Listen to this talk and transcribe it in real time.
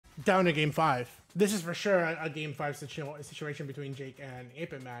down to game 5. This is for sure a game 5 situation between Jake and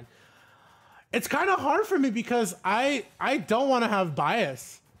 8BitMan. It's kind of hard for me because I don't want to have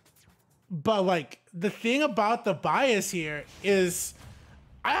bias. But like the thing about the bias here is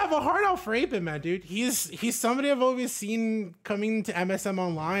I have a heart out for 8BitMan, dude. He's somebody I've always seen coming to MSM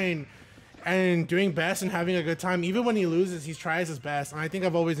online and doing best and having a good time. Even when he loses, he tries his best. And I think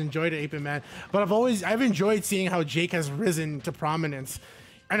I've always enjoyed 8BitMan. But I've enjoyed seeing how Jake has risen to prominence.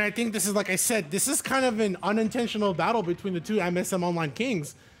 And I think this is, like I said, this is kind of an unintentional battle between the two MSM online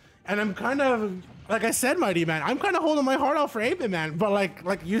kings. And I'm kind of, like I said, Mighty Man, I'm kind of holding my heart out for 8BitMan. But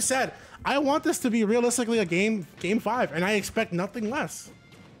like you said, I want this to be realistically a game 5, and I expect nothing less.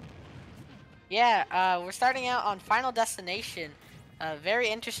 Yeah, we're starting out on Final Destination. A very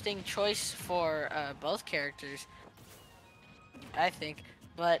interesting choice for both characters, I think.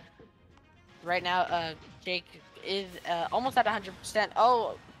 But right now, Jake is almost at 100%.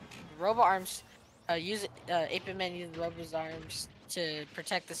 Oh, Robo Arms, 8BitMan uses Robo's Arms to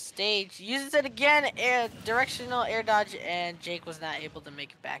protect the stage. Uses it again, directional air dodge, and Jake was not able to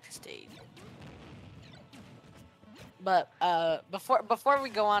make it back to stage. But before we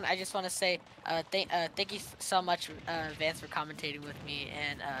go on, I just want to say thank you so much, Vance, for commentating with me,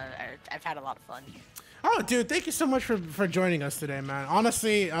 and I've had a lot of fun. Oh, dude, thank you so much for joining us today, man.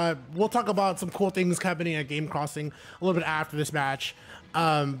 Honestly, we'll talk about some cool things happening at Game Crossing a little bit after this match.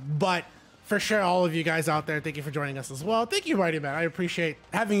 But for sure, all of you guys out there, thank you for joining us as well. Thank you, Mighty Man. I appreciate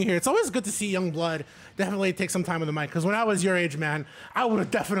having you here. It's always good to see young blood definitely take some time on the mic, because when I was your age, man, I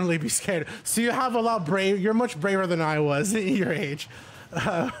would definitely be scared. So you have a lot brave. You're much braver than I was at your age.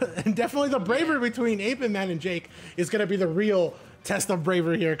 And definitely the bravery between 8BitMan and Jake is going to be the real test of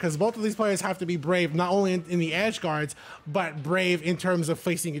bravery here, because both of these players have to be brave, not only in the edge guards, but brave in terms of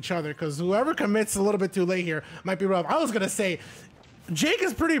facing each other, because whoever commits a little bit too late here might be rough. I was going to say, Jake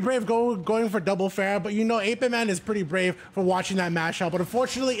is pretty brave going for double fair, but you know 8BitMan is pretty brave for watching that mashup. But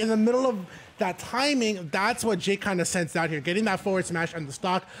unfortunately, in the middle of that timing, that's what Jake kind of sensed out here, getting that forward smash on the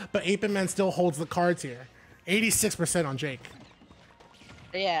stock, but 8BitMan still holds the cards here. 86% on Jake.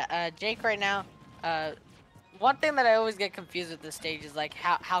 Yeah, Jake right now, one thing that I always get confused with this stage is like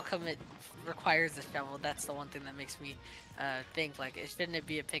how come it requires a shovel. That's the one thing that makes me think like shouldn't it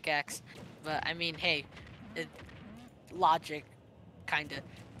be a pickaxe? But I mean, hey, logic. Kinda.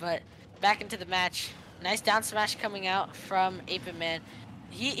 But back into the match. Nice down smash coming out from 8BitMan.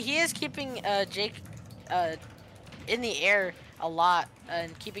 He is keeping Jake in the air a lot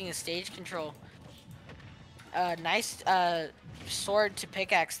and keeping his stage control. Nice sword to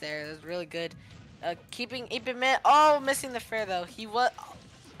pickaxe there. That was really good. Keeping 8BitMan. Oh, missing the fair though. He was.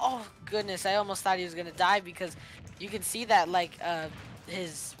 Oh goodness, I almost thought he was gonna die, because you can see that like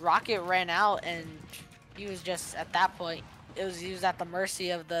his rocket ran out and he was just at that point. He was at the mercy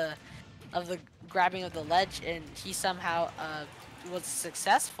of the grabbing of the ledge, and he somehow was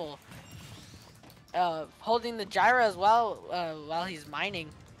successful holding the gyro as well while he's mining.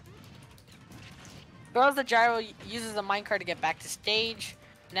 Throws the gyro, uses the minecart to get back to stage.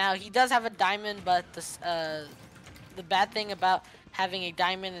 Now he does have a diamond, but the bad thing about having a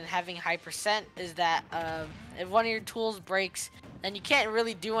diamond and having high percent is that if one of your tools breaks, then you can't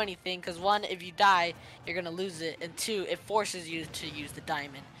really do anything, because one, if you die, you're gonna lose it, and two, it forces you to use the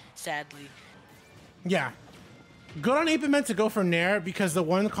diamond, sadly. Yeah. Good on 8BitMan to go for Nair, because the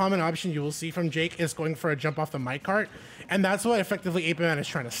one common option you will see from Jake is going for a jump off the minecart, and that's what effectively 8BitMan is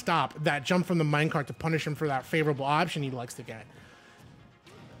trying to stop, that jump from the minecart to punish him for that favorable option he likes to get.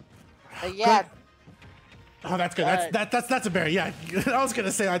 Yeah. Good. Oh, that's good. That's a bear. Yeah, I was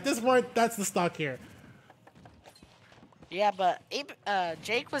gonna say at this point, that's the stock here. Yeah, but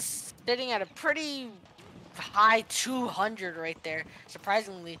Jake was sitting at a pretty high 200 right there.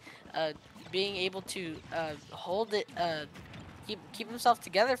 Surprisingly, being able to hold it, keep himself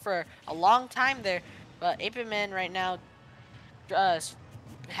together for a long time there. But 8BitMan right now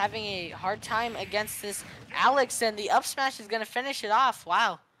having a hard time against this Alex, and the up smash is gonna finish it off.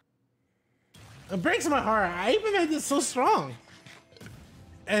 Wow. It breaks my heart. 8BitMan is so strong.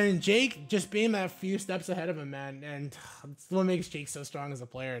 And Jake just being that few steps ahead of him, man. And that's what makes Jake so strong as a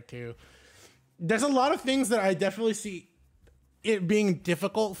player, too. There's a lot of things that I definitely see it being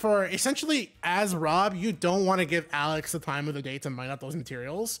difficult for. Essentially, as Rob, you don't want to give Alex the time of the day to mine out those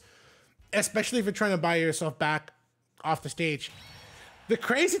materials, especially if you're trying to buy yourself back off the stage. The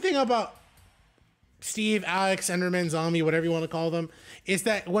crazy thing about Steve, Alex, Enderman, Zombie, whatever you want to call them, is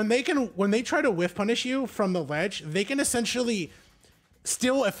that when they try to whiff punish you from the ledge, they can essentially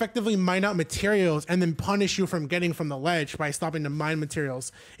still effectively mine out materials and then punish you from getting from the ledge by stopping to mine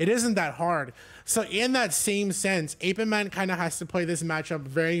materials. It isn't that hard. So in that same sense, 8BitMan kind of has to play this matchup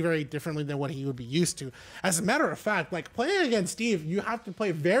very, very differently than what he would be used to. As a matter of fact, like playing against Steve, you have to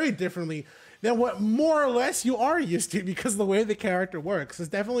play very differently than what more or less you are used to, because of the way the character works.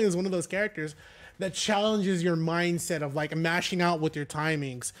 It definitely is one of those characters that challenges your mindset of like mashing out with your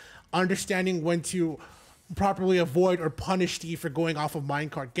timings, understanding when to properly avoid or punish Steve for going off of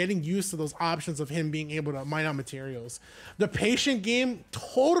minecart, getting used to those options of him being able to mine out materials. The patient game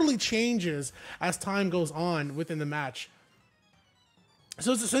totally changes as time goes on within the match.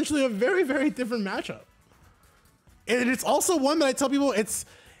 So it's essentially a very, very different matchup. And it's also one that I tell people, it's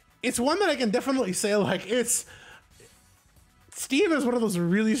one that I can definitely say, like, Steve is one of those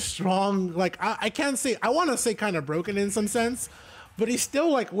really strong, like, I can't say, I want to say kind of broken in some sense, but he's still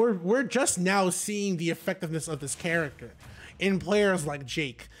like, we're just now seeing the effectiveness of this character in players like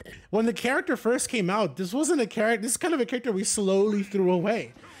Jake. When the character first came out, this wasn't a character, this is kind of a character we slowly threw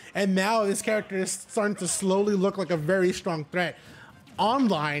away. And now this character is starting to slowly look like a very strong threat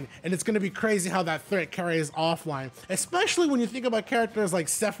online, and it's going to be crazy how that threat carries offline, especially when you think about characters like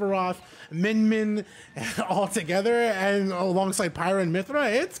Sephiroth, Min Min all together, and alongside Pyra and Mithra.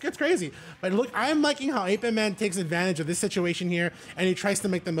 It's crazy. But look, I'm liking how 8BitMan takes advantage of this situation here, and he tries to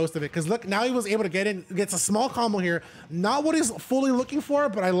make the most of it. Because look, now he was able to get in, gets a small combo here, not what he's fully looking for,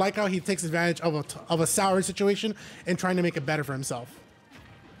 but I like how he takes advantage of a sour situation and trying to make it better for himself.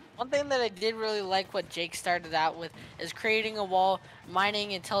 One thing that I did really like what Jake started out with is creating a wall,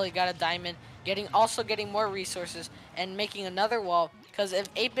 mining until he got a diamond, also getting more resources, and making another wall. Because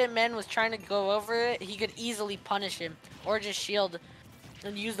if 8BitMan was trying to go over it, he could easily punish him, or just shield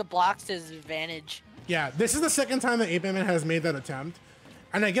and use the blocks to his advantage. Yeah, this is the second time that 8BitMan has made that attempt,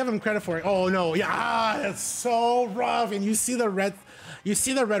 and I give him credit for it. Oh no, yeah, that's so rough, and you see the red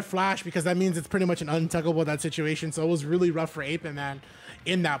flash, because that means it's pretty much an untuckable, that situation. So it was really rough for 8BitMan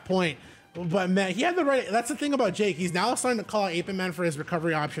in that point. But man, he had the right, that's the thing about Jake, he's now starting to call out 8BitMan for his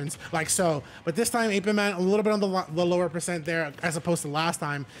recovery options, like so. But this time 8BitMan a little bit on the lower percent there, as opposed to last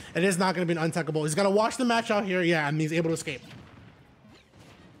time. It is not going to be an untuckable. He's got to watch the match out here, yeah, and he's able to escape.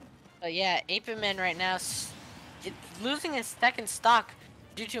 Yeah, 8BitMan right now losing his second stock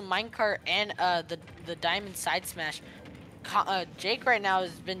due to minecart and the diamond side smash. Jake right now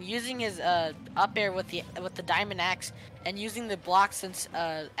has been using his up air with the diamond axe and using the block, since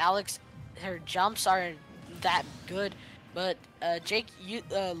Alex, her jumps aren't that good. But Jake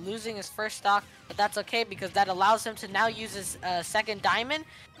losing his first stock, but that's okay, because that allows him to now use his second diamond,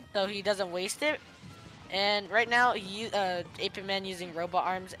 so he doesn't waste it. And right now, 8BitMan using robot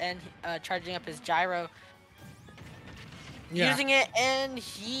arms and charging up his gyro, using it, and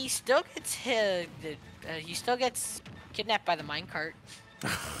he still gets hit. He still gets kidnapped by the minecart.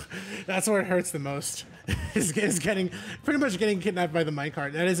 That's where it hurts the most. is pretty much getting kidnapped by the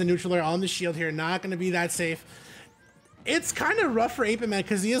minecart. That is a neutral on the shield here. Not going to be that safe. It's kind of rough for 8BitMan,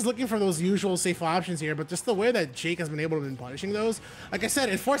 because he is looking for those usual safe options here, but just the way that Jake has been able to be punishing those, like I said,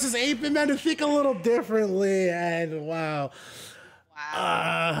 it forces 8BitMan to think a little differently. And wow.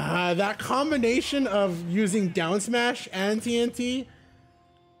 That combination of using down smash and TNT.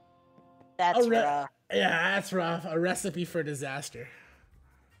 That's rough. Yeah, that's rough. A recipe for disaster.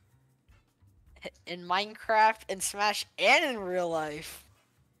 In Minecraft, in Smash, and in real life.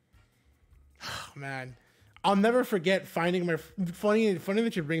 Oh, man. I'll never forget finding my... Funny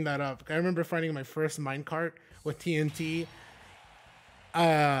that you bring that up. I remember finding my first minecart with TNT.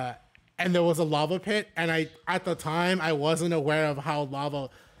 And there was a lava pit. And at the time, I wasn't aware of how lava...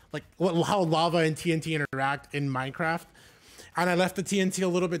 how lava and TNT interact in Minecraft. And I left the TNT a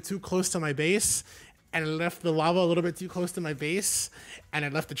little bit too close to my base. And I left the lava a little bit too close to my base. And I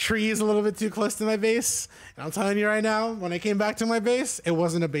left the trees a little bit too close to my base. And I'm telling you right now, when I came back to my base, it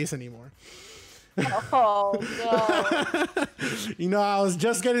wasn't a base anymore. Oh, no. You know, I was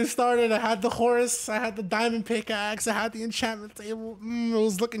just getting started. I had the horse, I had the diamond pickaxe, I had the enchantment table. It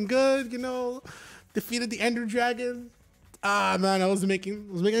was looking good, you know. Defeated the ender dragon. Man, I was making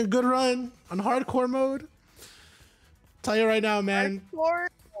a good run on hardcore mode. Tell you right now, man. Hardcore?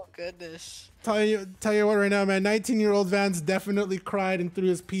 Oh, goodness. Tell you what right now, man. 19-year-old Vance definitely cried and threw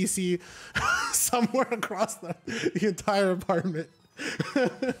his PC somewhere across the entire apartment.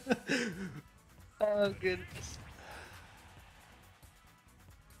 Oh, goodness.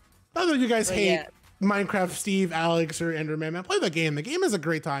 I know you guys hate Minecraft Steve, Alex, or Enderman, man. Play the game. The game is a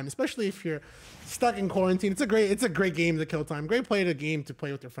great time, especially if you're stuck in quarantine. It's a great game to kill time. Great game to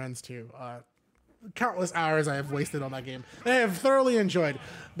play with your friends too. countless hours I have wasted on that game. I have thoroughly enjoyed.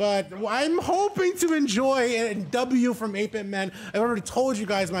 But I'm hoping to enjoy a W from 8BitMan. I've already told you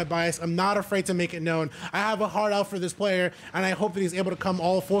guys my bias. I'm not afraid to make it known. I have a heart out for this player, and I hope that he's able to come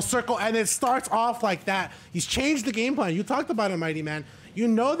all full circle. And it starts off like that. He's changed the game plan. You talked about it, Mighty Man. You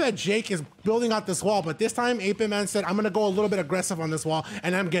know that Jake is building out this wall, but this time 8BitMan said, I'm going to go a little bit aggressive on this wall,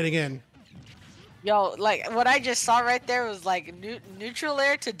 and I'm getting in. Yo, like what I just saw right there was like neutral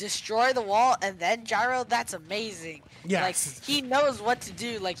air to destroy the wall and then gyro. That's amazing. Yes. Like he knows what to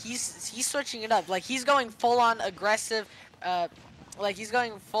do. Like he's switching it up. Like he's going full on aggressive. Like he's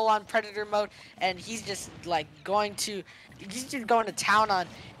going full on predator mode, and he's just like he's just going to town on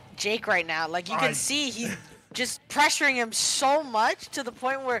Jake right now. Like you can see he's just pressuring him so much to the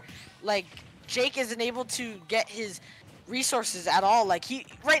point where like Jake isn't able to get his resources at all. Like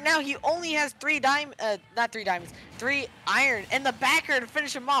right now he only has 3 iron and the backer to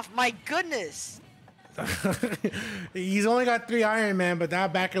finish him off. My goodness. He's only got 3 iron, man, but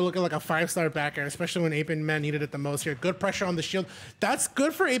that backer looking like a 5-star backer, especially when 8BitMan needed it the most here. Good pressure on the shield. That's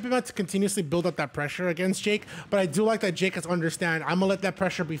good for 8BitMan to continuously build up that pressure against Jake, but I do like that Jake has understand, I'm gonna let that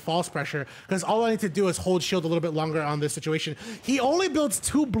pressure be false pressure, because all I need to do is hold shield a little bit longer on this situation. He only builds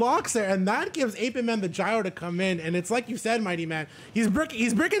 2 blocks there, and that gives 8BitMan the gyro to come in, and it's like you said, Mighty Man, he's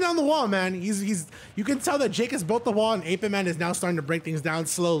breaking down the wall, man. You can tell that Jake has built the wall, and 8BitMan is now starting to break things down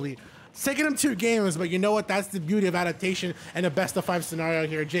slowly. It's taking him 2 games, but you know what? That's the beauty of adaptation and a best of 5 scenario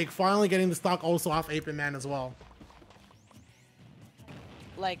here. Jake finally getting the stock also off 8BitMan as well.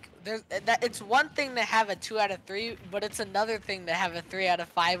 Like it's one thing to have a 2 out of 3, but it's another thing to have a 3 out of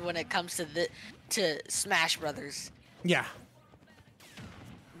 5 when it comes to Smash Brothers. Yeah.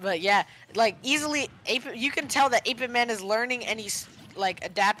 But yeah, like easily, you can tell that 8BitMan is learning and he's like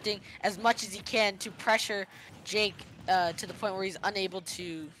adapting as much as he can to pressure Jake to the point where he's unable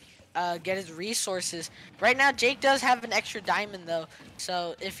to get his resources. Right now, Jake does have an extra diamond though,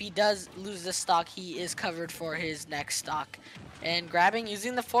 so if he does lose this stock, he is covered for his next stock. And grabbing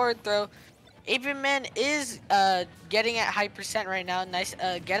using the forward throw, 8BitMan is getting at high percent right now. Nice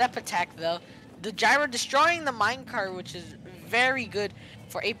get up attack though. The gyro destroying the minecart, which is very good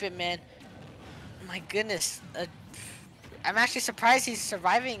for 8BitMan. My goodness, I'm actually surprised he's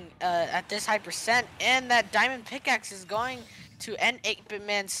surviving at this high percent, and that diamond pickaxe is going to end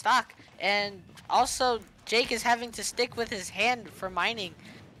 8BitMan's stock. And also Jake is having to stick with his hand for mining,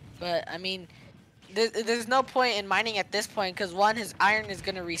 but I mean there's no point in mining at this point, because one, his iron is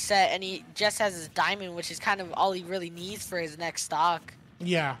going to reset and he just has his diamond, which is kind of all he really needs for his next stock.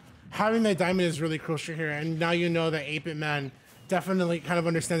 Yeah, having that diamond is really crucial here, and now you know that 8BitMan definitely kind of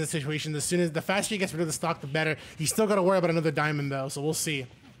understands the situation. The faster he gets rid of the stock, the better. He's still got to worry about another diamond though, so we'll see.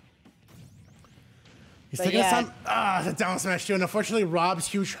 He's taking his time. The down smash too, and unfortunately Rob's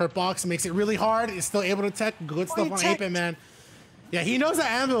huge hurt box makes it really hard. He's still able to tech. Good stuff on 8BitMan. Yeah, he knows that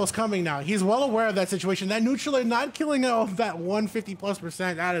anvil is coming now. He's well aware of that situation. That neutral air not killing off that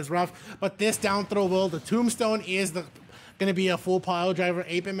 150+%, that is rough. But this down throw will, the tombstone is gonna be a full pile driver.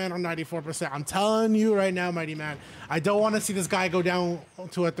 8BitMan on 94%. I'm telling you right now, Mighty Man, I don't want to see this guy go down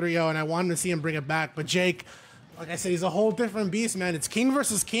to a 3-0, and I want to see him bring it back. But Jake, like I said, he's a whole different beast, man. It's king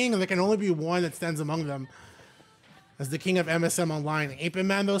versus king, and there can only be one that stands among them as the king of MSM online.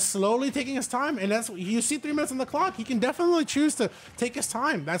 8BitMan, though, slowly taking his time, and that's, you see 3 minutes on the clock. He can definitely choose to take his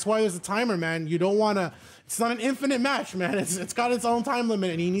time. That's why there's a timer, man. You don't want to, it's not an infinite match, man. It's got its own time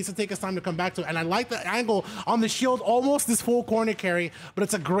limit, and he needs to take his time to come back to it. And I like the angle on the shield, almost this full corner carry, but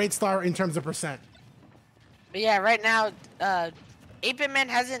it's a great start in terms of percent. But yeah, right now, 8BitMan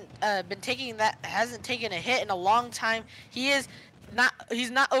hasn't hasn't taken a hit in a long time. He's not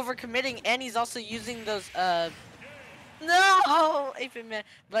overcommitting, and he's also using those no, 8BitMan.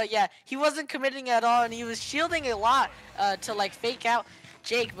 But yeah, he wasn't committing at all, and he was shielding a lot to like fake out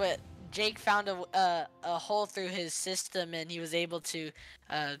Jake, but Jake found a hole through his system, and he was able to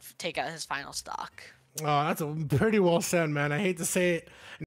take out his final stock. Oh, that's a pretty well said, man. I hate to say it.